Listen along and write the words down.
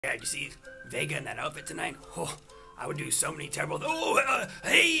Yeah, did you see Vega in that outfit tonight? Oh, I would do so many terrible.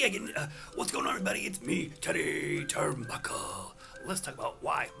 Hey, what's going on, everybody? It's me, Teddy Turnbuckle. Let's talk about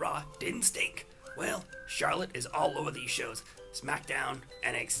why Raw didn't stink. Well, Charlotte is all over these shows. SmackDown,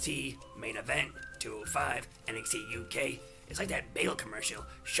 NXT, Main Event, 205, NXT UK. It's like that bagel commercial.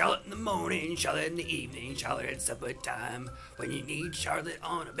 Charlotte in the morning, Charlotte in the evening, Charlotte at supper time. When you need Charlotte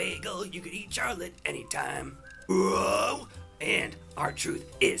on a bagel, you can eat Charlotte anytime. Whoa! And R-Truth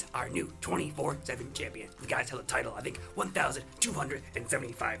is our new 24/7 champion. The guy's held the title, I think,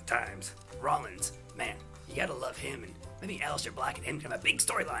 1,275 times. Rollins, man, you gotta love him, and maybe Aleister Black and him can have a big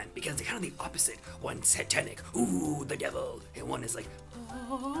storyline because they're kind of the opposite. One's satanic, ooh, the devil, and one is like,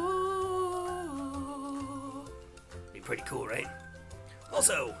 oh. Be pretty cool, right?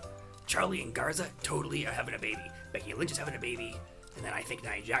 Also, Charlie and Garza totally are having a baby. Becky Lynch is having a baby. And then I think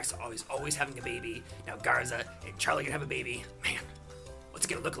Nia Jax always having a baby. Now Garza and Charlie gonna have a baby. Man, what's it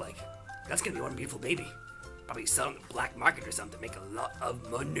gonna look like? That's gonna be one beautiful baby. Probably sell on the black market or something. Make a lot of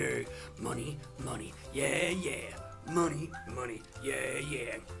money. Money, money, yeah, yeah. Money, money, yeah,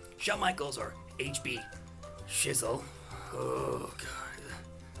 yeah. Shawn Michaels or HB Shizzle. Oh, God.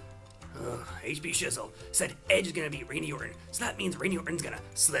 HB Shizzle said Edge is gonna beat Randy Orton, so that means Randy Orton's gonna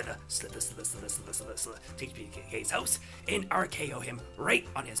slither to HBK's house and RKO him right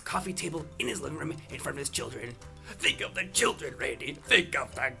on his coffee table in his living room in front of his children. Think of the children, Randy. Think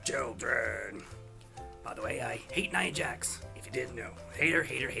of the children. By the way, I hate Nia Jax, if you didn't know. Hater,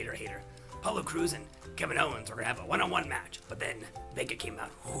 hater, hater, hater. Apollo Crews and Kevin Owens were gonna have a one-on-one match, but then Vega came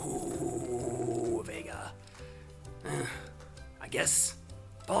out. Ooh, Vega. I guess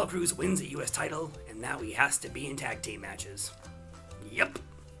Apollo Crews wins the US title, and now he has to be in tag team matches. Yep.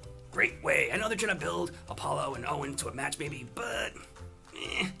 Great way. I know they're trying to build Apollo and Owen to a match maybe, but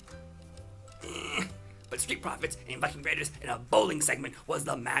But Street Profits and Viking Raiders in a bowling segment was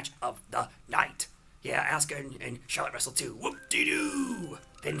the match of the night. Yeah, Asuka and Charlotte wrestled too. Whoop-de-doo!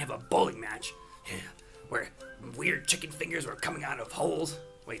 They didn't have a bowling match. Yeah, where weird chicken fingers were coming out of holes.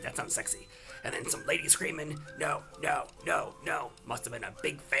 Wait, that sounds sexy. And then some lady screaming, no, no, no, no. Must have been a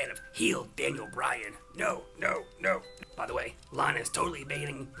big fan of heel Daniel Bryan. No, no, no. By the way, Lana is totally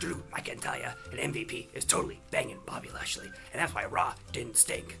banging Drew McIntyre, and MVP is totally banging Bobby Lashley. And that's why Raw didn't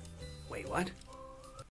stink. Wait, what?